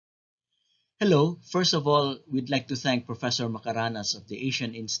Hello. First of all, we'd like to thank Professor Macaranas of the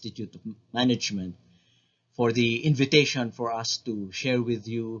Asian Institute of Management for the invitation for us to share with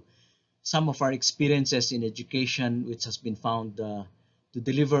you some of our experiences in education, which has been found to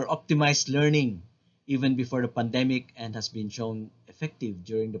deliver optimized learning even before the pandemic and has been shown effective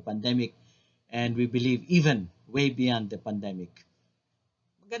during the pandemic, and we believe even way beyond the pandemic.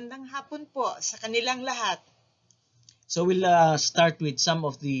 Magandang hapon po sa kanilang lahat. So we'll start with some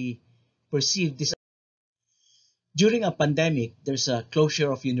of the perceived during a pandemic. There's a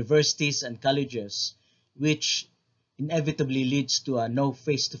closure of universities and colleges, which inevitably leads to a no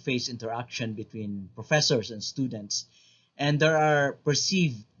face-to-face interaction between professors and students. And there are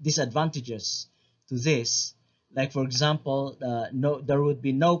perceived disadvantages to this. Like, for example, there would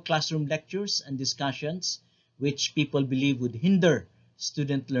be no classroom lectures and discussions, which people believe would hinder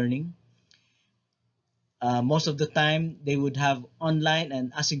student learning. Most of the time, they would have online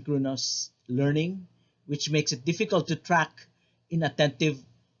and asynchronous learning, which makes it difficult to track inattentive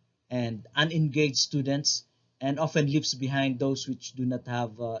and unengaged students, and often leaves behind those which do not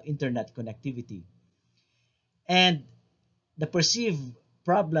have internet connectivity. And the perceived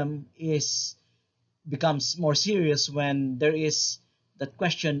problem becomes more serious when there is that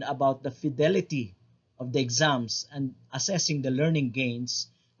question about the fidelity of the exams and assessing the learning gains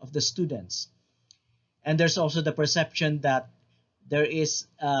of the students. And there's also the perception that there is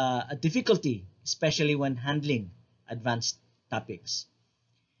a difficulty, especially when handling advanced topics.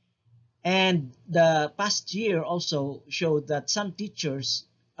 And the past year also showed that some teachers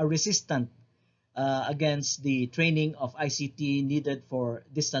are resistant against the training of ICT needed for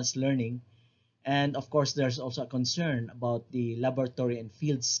distance learning. And of course, there's also a concern about the laboratory and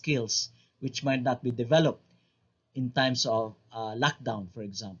field skills, which might not be developed in times of lockdown, for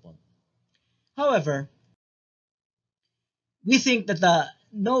example. However, we think that the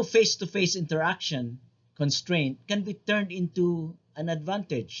no face-to-face interaction constraint can be turned into an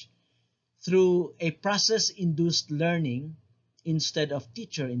advantage through a process-induced learning instead of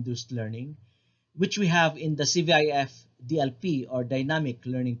teacher-induced learning, which we have in the CVIF-DLP or Dynamic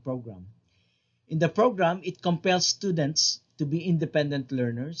Learning Program. In the program, it compels students to be independent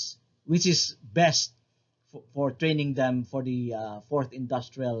learners, which is best for training them for the fourth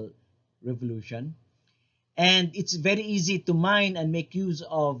industrial revolution. And it's very easy to mine and make use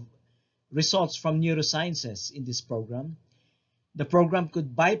of results from neurosciences in this program. The program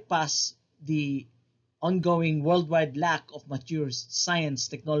could bypass the ongoing worldwide lack of mature science,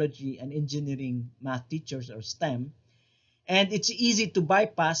 technology, and engineering math teachers, or STEM. And it's easy to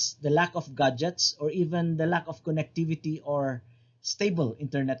bypass the lack of gadgets or even the lack of connectivity or stable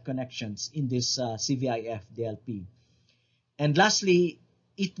internet connections in this CVIF-DLP. And lastly,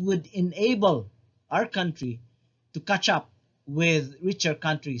 it would enable our country to catch up with richer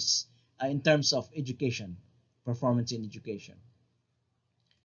countries in terms of education, performance in education.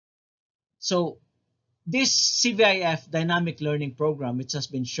 So this CVIF Dynamic Learning Program, which has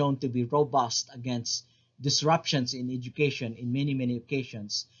been shown to be robust against disruptions in education in many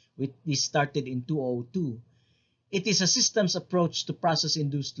occasions, which started in 2002, it is a systems approach to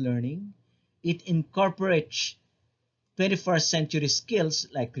process-induced learning. It incorporates 21st century skills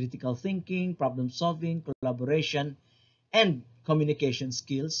like critical thinking, problem solving, collaboration, and communication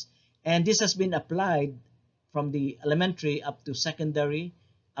skills. And this has been applied from the elementary up to secondary,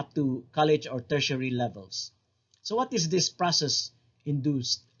 up to college or tertiary levels. So what is this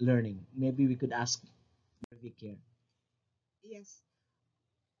process-induced learning? Maybe we could ask Vic here. Yes.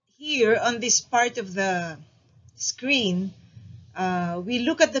 Here on this part of the screen, we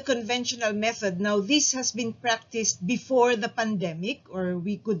look at the conventional method. Now, this has been practiced before the pandemic, or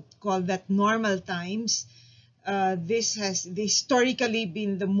we could call that normal times. This has historically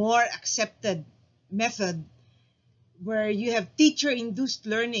been the more accepted method, where you have teacher-induced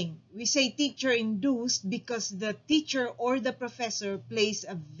learning. We say teacher-induced because the teacher or the professor plays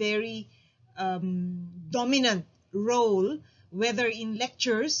a very dominant role, whether in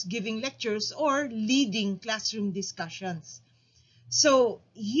lectures, giving lectures, or leading classroom discussions. So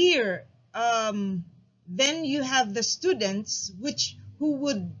here, then you have the students who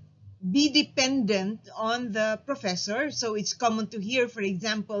would be dependent on the professor. So it's common to hear, for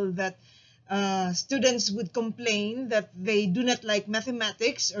example, that students would complain that they do not like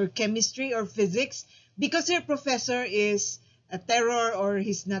mathematics or chemistry or physics because their professor is a terror, or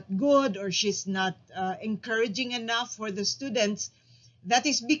he's not good, or she's not encouraging enough for the students. That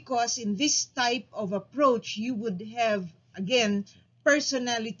is because in this type of approach, you would have, again,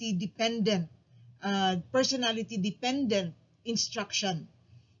 personality dependent instruction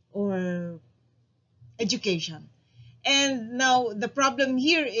or education. And now the problem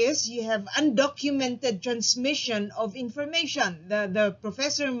here is you have undocumented transmission of information. The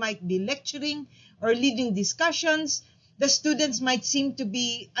professor might be lecturing or leading discussions. The students might seem to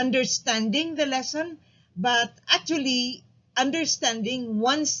be understanding the lesson, but actually understanding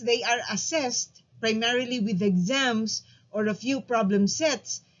once they are assessed, primarily with exams or a few problem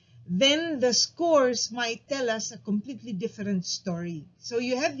sets, then the scores might tell us a completely different story. So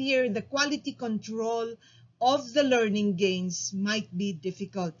you have here the quality control of the learning gains might be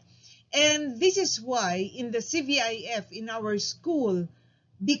difficult. And this is why in the CVIF in our school,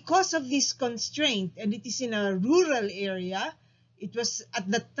 because of this constraint, and it is in a rural area, it was at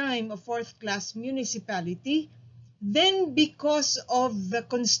that time a fourth-class municipality, then because of the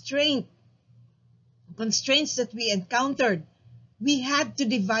constraints that we encountered, we had to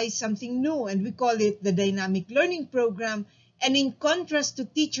devise something new, and we call it the Dynamic Learning Program. And in contrast to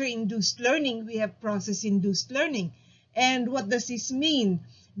teacher-induced learning, we have process-induced learning. And what does this mean?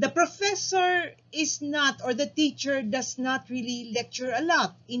 The professor is not, or the teacher does not really lecture a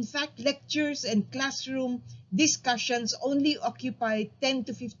lot. In fact, lectures and classroom discussions only occupy 10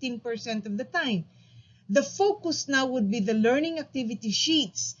 to 15% of the time. The focus now would be the learning activity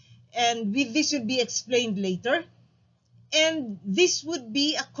sheets, and this would be explained later. And this would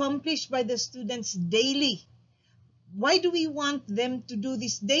be accomplished by the students daily. Why do we want them to do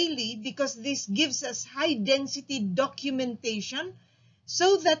this daily? Because this gives us high density documentation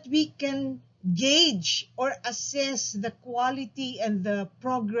so that we can gauge or assess the quality and the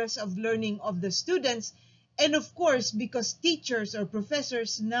progress of learning of the students. And of course, because teachers or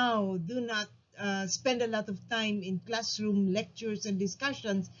professors now do not spend a lot of time in classroom lectures and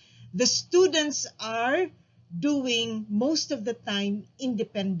discussions, the students are doing most of the time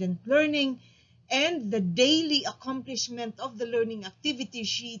independent learning, and the daily accomplishment of the learning activity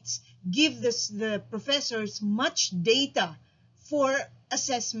sheets give the professors much data for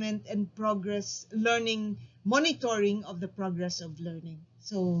assessment and progress learning, monitoring of the progress of learning.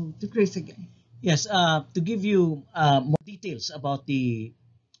 So to Chris again. Yes, to give you more details about the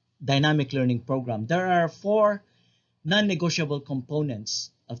dynamic learning program, there are 4 non-negotiable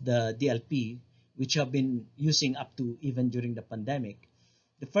components of the DLP which have been using up to even during the pandemic.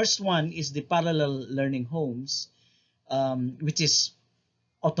 The first one is the parallel learning homes, which is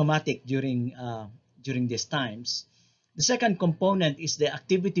automatic during these times. The second component is the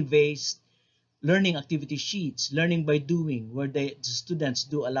activity-based learning activity sheets, learning by doing, where the students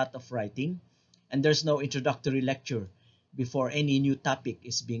do a lot of writing, and there's no introductory lecture before any new topic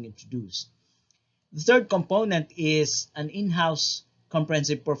is being introduced. The third component is an in-house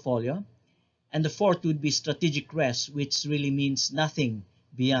comprehensive portfolio, and the fourth would be strategic rest, which really means nothing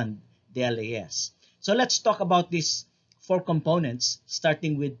beyond the LAS. So let's talk about these 4 components,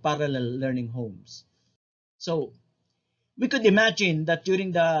 starting with parallel learning homes. So we could imagine that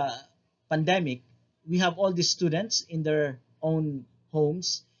during the pandemic, we have all these students in their own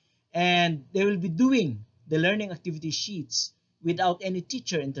homes, and they will be doing the learning activity sheets without any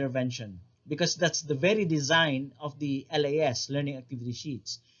teacher intervention, because that's the very design of the LAS, learning activity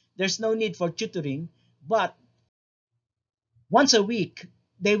sheets. There's no need for tutoring, but once a week,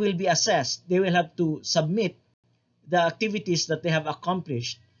 they will be assessed. They will have to submit the activities that they have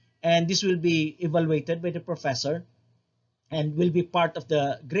accomplished, and this will be evaluated by the professor and will be part of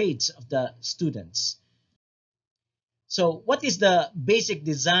the grades of the students. So what is the basic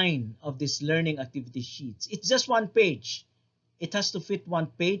design of this learning activity sheets? It's just 1 page. It has to fit 1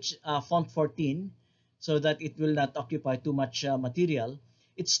 page, font 14, so that it will not occupy too much material.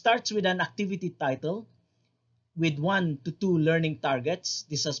 It starts with an activity title with 1 to 2 learning targets.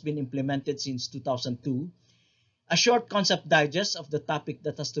 This has been implemented since 2002. A short concept digest of the topic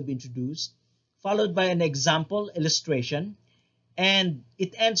that has to be introduced, followed by an example illustration, and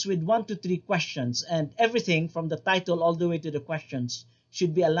it ends with 1 to 3 questions, and everything from the title all the way to the questions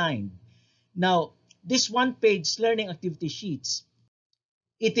should be aligned. Now, this 1-page learning activity sheets,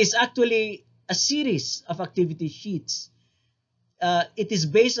 it is actually a series of activity sheets. It is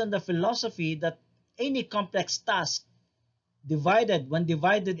based on the philosophy that any complex task when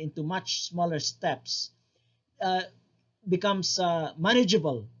divided into much smaller steps, becomes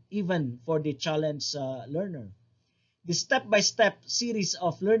manageable even for the challenged learner. The step-by-step series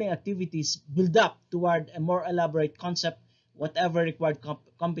of learning activities build up toward a more elaborate concept, whatever required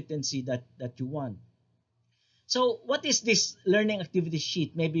competency that you want. So what is this learning activity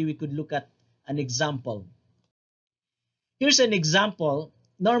sheet? Maybe we could look at an example. Here's an example.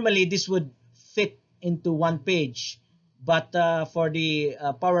 Normally, this would fit into 1 page, but for the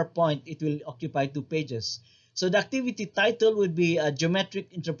PowerPoint, it will occupy 2 pages. So the activity title would be a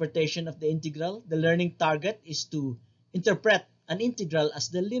geometric interpretation of the integral. The learning target is to interpret an integral as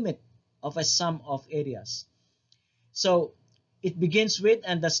the limit of a sum of areas. So it begins with,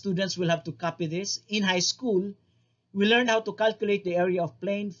 and the students will have to copy this. In high school, we learn how to calculate the area of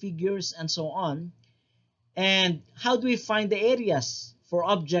plane, figures, and so on. And how do we find the areas for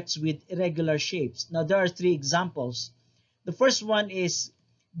objects with irregular shapes? Now, there are three examples. The first one is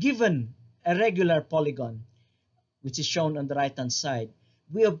given a regular polygon, which is shown on the right-hand side.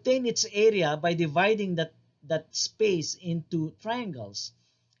 We obtain its area by dividing that space into triangles.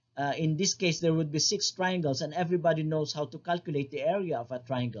 In this case, there would be 6 triangles, and everybody knows how to calculate the area of a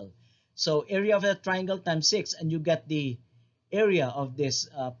triangle. So area of a triangle times 6, and you get the area of this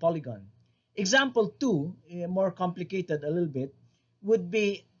polygon. Example 2, more complicated a little bit, would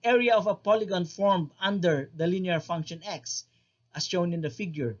be area of a polygon formed under the linear function x, as shown in the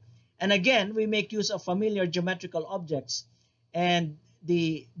figure. And again, we make use of familiar geometrical objects. And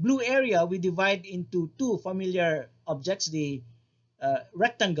the blue area we divide into 2 familiar objects, the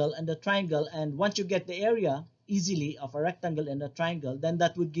rectangle and the triangle. And once you get the area easily of a rectangle and a triangle, then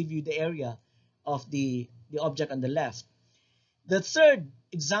that would give you the area of the object on the left. The third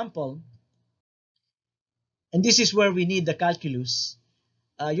example, and this is where we need the calculus,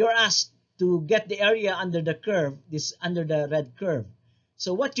 you're asked to get the area under the curve, this under the red curve.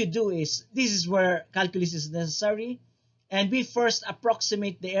 So what you do is, this is where calculus is necessary, and we first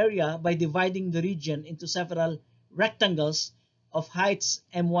approximate the area by dividing the region into several rectangles of heights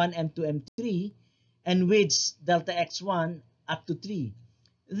m1, m2, m3, and widths delta x1 up to 3.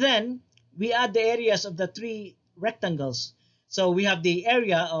 Then we add the areas of the 3 rectangles. So we have the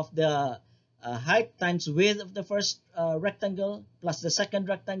area of the height times width of the first rectangle plus the second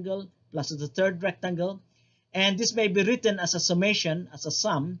rectangle plus the third rectangle. And this may be written as a summation, as a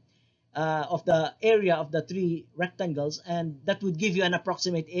sum of the area of the 3 rectangles, and that would give you an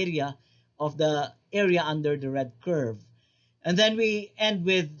approximate area of the area under the red curve. And then we end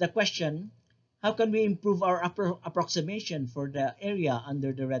with the question, how can we improve our approximation for the area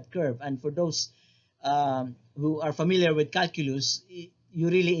under the red curve? And for those who are familiar with calculus, you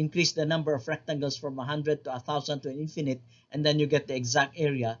really increase the number of rectangles from 100 to 1,000 to an infinite, and then you get the exact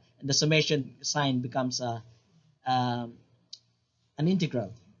area, and the summation sign becomes an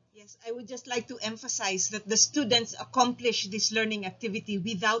integral. Yes, I would just like to emphasize that the students accomplish this learning activity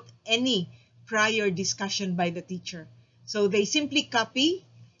without any prior discussion by the teacher. So they simply copy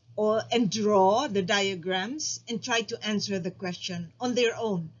and draw the diagrams and try to answer the question on their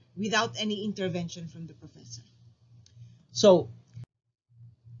own without any intervention from the professor. So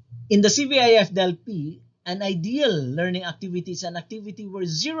in the CVIF-DLP, an ideal learning activity is an activity where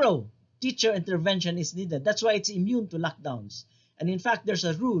 0 teacher intervention is needed. That's why it's immune to lockdowns. And in fact, there's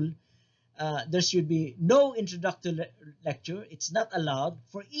a rule. There should be no introductory lecture. It's not allowed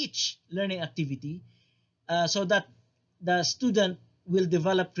for each learning activity, so that the student will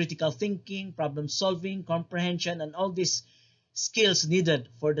develop critical thinking, problem solving, comprehension, and all these skills needed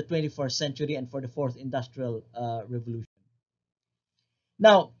for the 21st century and for the 4th industrial revolution.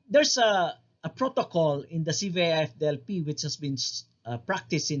 Now, there's a protocol in the CVIF-DLP which has been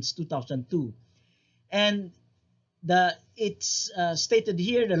practiced since 2002. And it's stated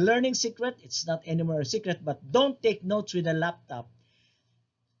here, the learning secret, it's not anymore a secret, but don't take notes with a laptop.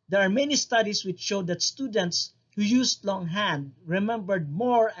 There are many studies which show that students who used longhand remembered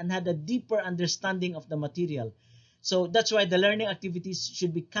more and had a deeper understanding of the material. So that's why the learning activities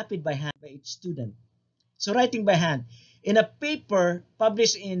should be copied by hand by each student. So writing by hand. In a paper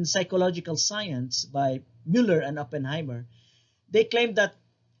published in Psychological Science by Mueller and Oppenheimer, they claim that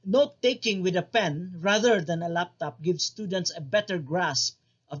note-taking with a pen rather than a laptop gives students a better grasp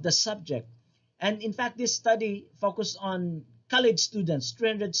of the subject. And in fact, this study focused on college students,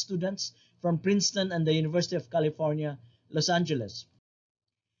 300 students from Princeton and the University of California, Los Angeles.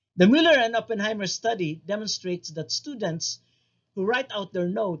 The Mueller and Oppenheimer study demonstrates that students who write out their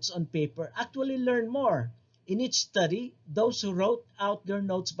notes on paper actually learn more. In each study, those who wrote out their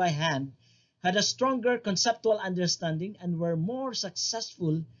notes by hand had a stronger conceptual understanding and were more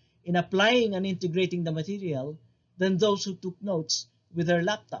successful in applying and integrating the material than those who took notes with their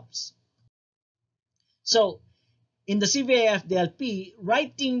laptops. So, in the CVIF-DLP,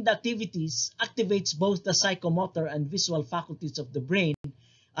 writing the activities activates both the psychomotor and visual faculties of the brain,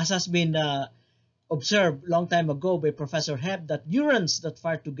 as has been observed long time ago by Professor Hebb, that neurons that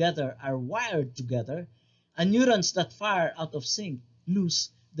fire together are wired together, and neurons that fire out of sync lose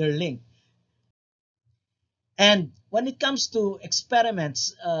their link. And when it comes to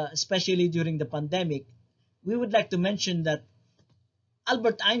experiments, especially during the pandemic, we would like to mention that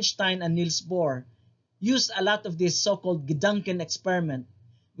Albert Einstein and Niels Bohr used a lot of this so-called Gedanken experiment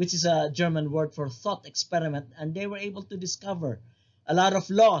which is a German word for thought experiment, and they were able to discover a lot of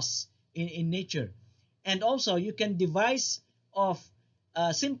laws in nature. And also, you can devise of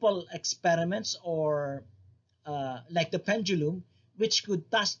simple experiments or like the pendulum, which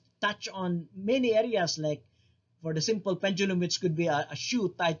could touch on many areas, like for the simple pendulum, which could be a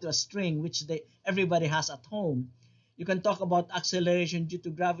shoe tied to a string, which everybody has at home. You can talk about acceleration due to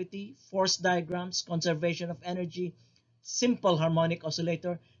gravity, force diagrams, conservation of energy, simple harmonic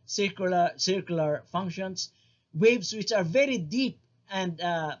oscillator, circular functions, waves which are very deep and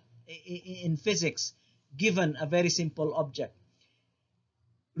in physics, given a very simple object.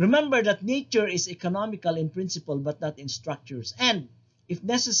 Remember that nature is economical in principle but not in structures. And if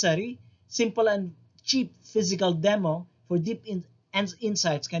necessary, simple and cheap physical demo for deep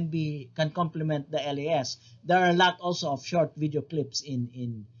insights can complement the LAS. There are a lot also of short video clips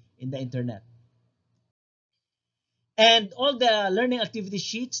in the internet. And all the learning activity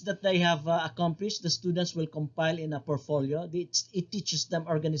sheets that they have accomplished, the students will compile in a portfolio. It teaches them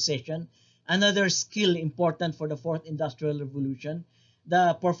organization, another skill important for the fourth industrial revolution.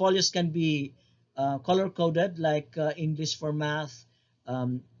 The portfolios can be color-coded, like English for math,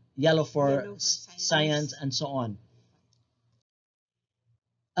 yellow for science, and so on.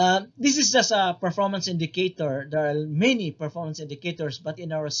 This is just a performance indicator. There are many performance indicators, but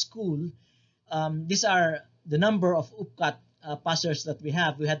in our school, these are the number of UPCAT passers that we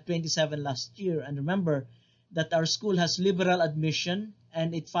have. We had 27 last year, and remember that our school has liberal admission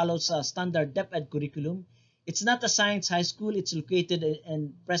and it follows a standard DepEd curriculum. It's not a science high school. It's located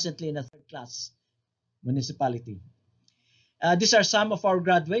and presently in a third-class municipality. These are some of our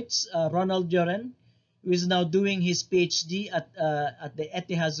graduates. Ronald Joren, who is now doing his PhD at the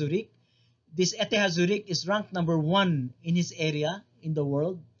ETH Zurich. This ETH Zurich is ranked #1 in his area in the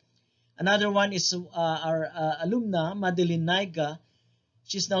world. Another one is our alumna, Madeline Naiga.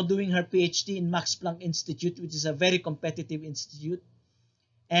 She's now doing her PhD in Max Planck Institute, which is a very competitive institute.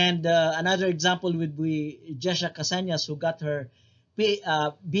 And another example would be Jesha Casañas, who got her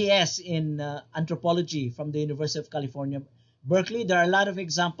BS in anthropology from the University of California, Berkeley. There are a lot of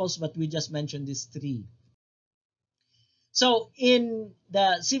examples, but we just mentioned these three. So in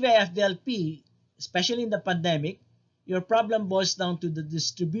the CVIF-DLP, especially in the pandemic, your problem boils down to the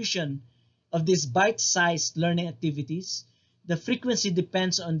distribution of these bite-sized learning activities. The frequency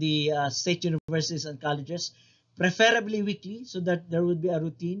depends on the state universities and colleges, preferably weekly, so that there would be a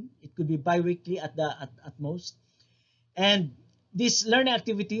routine. It could be bi-weekly at most. And these learning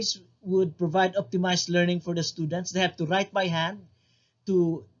activities would provide optimized learning for the students. They have to write by hand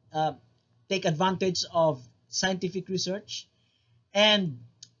to take advantage of scientific research. And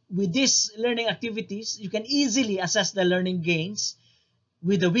with these learning activities, you can easily assess the learning gains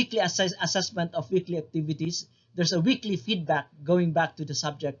with the weekly assessment of weekly activities. There's a weekly feedback going back to the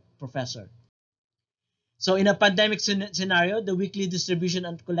subject professor. So in a pandemic scenario, the weekly distribution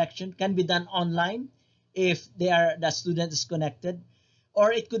and collection can be done online if the student is connected,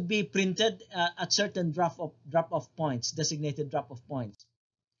 or it could be printed at certain drop-off points, designated drop-off points.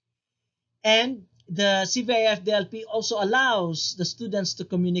 And the CVIF-DLP also allows the students to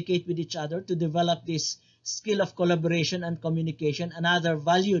communicate with each other, to develop this skill of collaboration and communication, another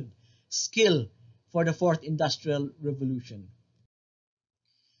valued skill for the fourth industrial revolution.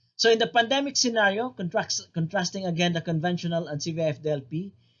 So in the pandemic scenario, contrasting again the conventional and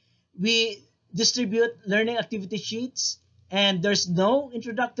CVIF-DLP, we distribute learning activity sheets, and there's no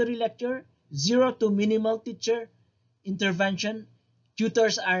introductory lecture, zero to minimal teacher intervention.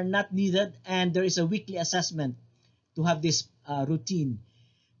 Tutors are not needed, and there is a weekly assessment to have this routine.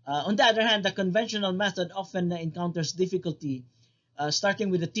 On the other hand, the conventional method often encounters difficulty, starting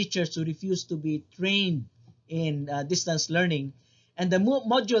with the teachers who refuse to be trained in distance learning. And the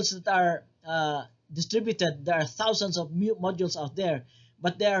modules that are distributed, there are thousands of modules out there,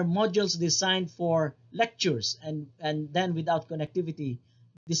 but they are modules designed for lectures, and then without connectivity,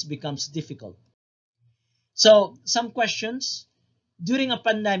 this becomes difficult. So some questions. During a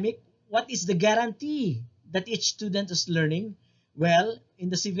pandemic, what is the guarantee that each student is learning? Well,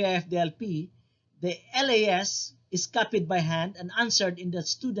 in the CVIF-DLP, the LAS is copied by hand and answered in the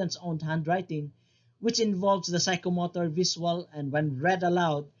student's own handwriting, which involves the psychomotor, visual, and when read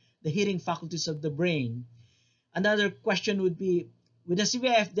aloud, the hearing faculties of the brain. Another question would be, with the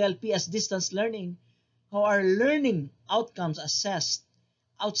CVIF-DLP as distance learning, how are learning outcomes assessed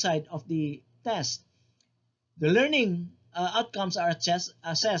outside of the test? The learning outcomes are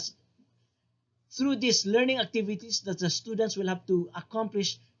assessed through these learning activities that the students will have to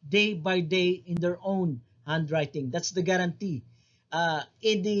accomplish day by day in their own handwriting. That's the guarantee.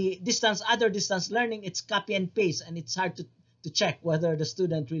 In the other distance learning, it's copy and paste, and it's hard to check whether the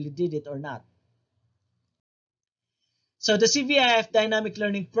student really did it or not. So the CVIF Dynamic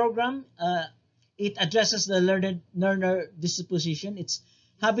Learning Program, it addresses the learner disposition. It's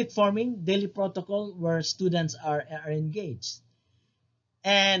habit forming daily protocol where students are engaged.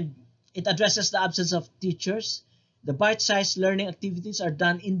 And it addresses the absence of teachers. The bite-sized learning activities are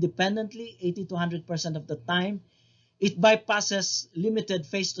done independently 80 to 100% of the time. It bypasses limited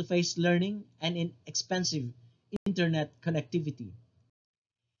face-to-face learning and inexpensive internet connectivity.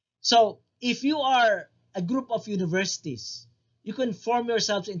 So if you are a group of universities, you can form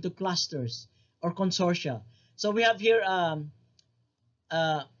yourselves into clusters or consortia. So we have here a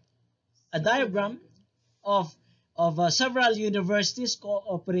diagram of several universities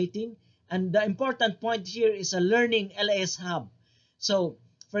cooperating, and the important point here is a learning LAS hub. So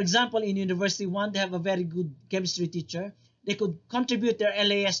for example, in University 1, they have a very good chemistry teacher. They could contribute their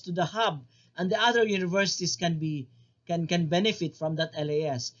LAS to the hub, and the other universities can benefit from that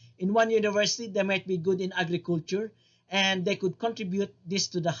LAS. In one university, they might be good in agriculture, and they could contribute this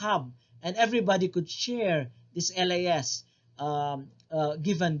to the hub, and everybody could share this LAS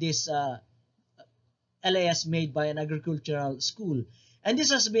given this LAS made by an agricultural school. And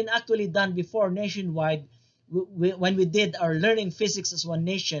this has been actually done before nationwide when we did our Learning Physics as One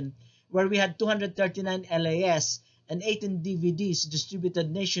Nation, where we had 239 LAS and 18 DVDs distributed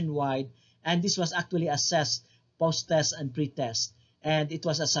nationwide, and this was actually assessed post-test and pre-test, and it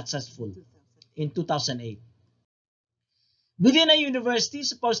was successful in 2008. Within a university,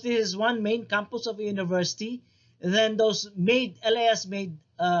 suppose this is one main campus of a university, then those LAS-made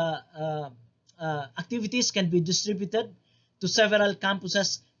activities can be distributed to several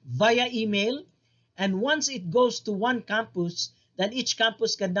campuses via email. And once it goes to one campus, then each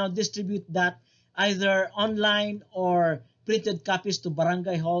campus can now distribute that either online or printed copies to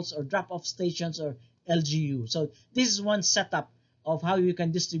barangay halls or drop-off stations or LGU. So this is one setup of how you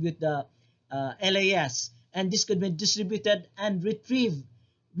can distribute the LAS. And this could be distributed and retrieved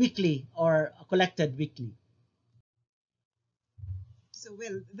weekly or collected weekly. So,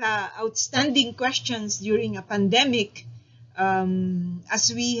 well, the outstanding questions during a pandemic,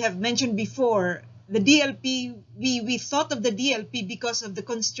 as we have mentioned before, the DLP, we thought of the DLP because of the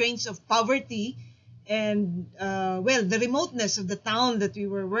constraints of poverty and, well, the remoteness of the town that we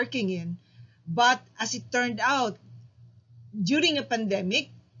were working in. But as it turned out, during a pandemic,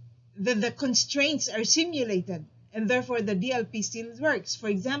 the constraints are simulated, and therefore the DLP still works. For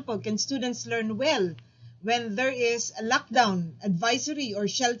example, can students learn well when there is a lockdown advisory or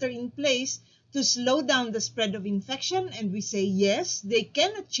shelter in place to slow down the spread of infection? And we say yes, they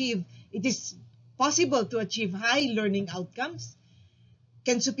can achieve, it is possible to achieve high learning outcomes.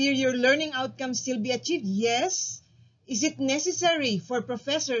 Can superior learning outcomes still be achieved? Yes. Is it necessary for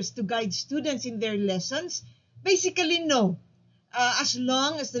professors to guide students in their lessons? Basically, no. As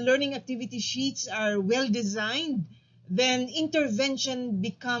long as the learning activity sheets are well designed, then intervention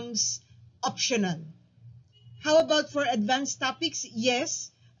becomes optional. How about for advanced topics?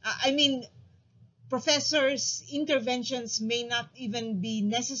 Yes. I mean, professors' interventions may not even be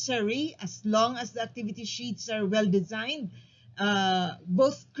necessary as long as the activity sheets are well designed.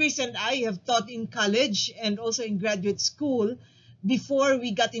 Both Chris and I have taught in college and also in graduate school before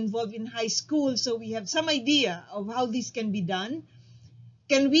we got involved in high school, so we have some idea of how this can be done.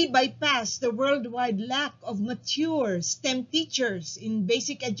 Can we bypass the worldwide lack of mature STEM teachers in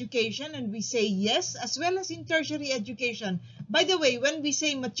basic education? And we say yes, as well as in tertiary education. By the way, when we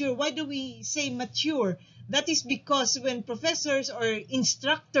say mature, why do we say mature? That is because when professors or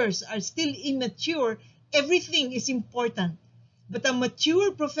instructors are still immature, everything is important. But a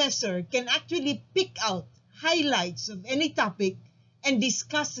mature professor can actually pick out highlights of any topic and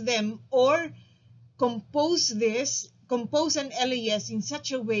discuss them or compose an LAS in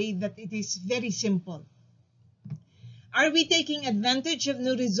such a way that it is very simple. Are we taking advantage of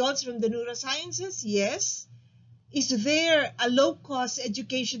new results from the neurosciences? Yes. Is there a low-cost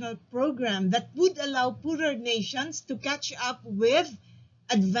educational program that would allow poorer nations to catch up with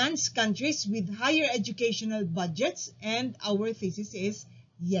advanced countries with higher educational budgets? And our thesis is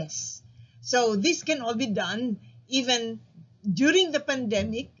yes. So this can all be done even during the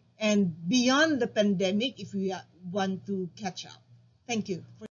pandemic and beyond the pandemic if we want to catch up. Thank you.